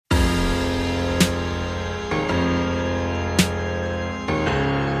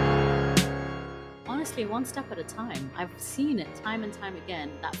honestly, one step at a time. I've seen it time and time again,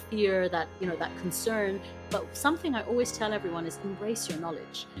 that fear, that, that concern. But something I always tell everyone is embrace your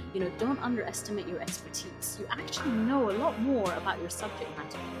knowledge. Don't underestimate your expertise. You actually know a lot more about your subject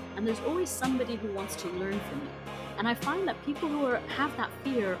matter. And there's always somebody who wants to learn from you. And I find that people who have that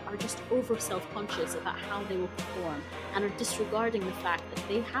fear are just over self-conscious about how they will perform and are disregarding the fact that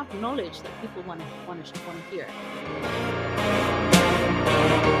they have knowledge that people want to hear.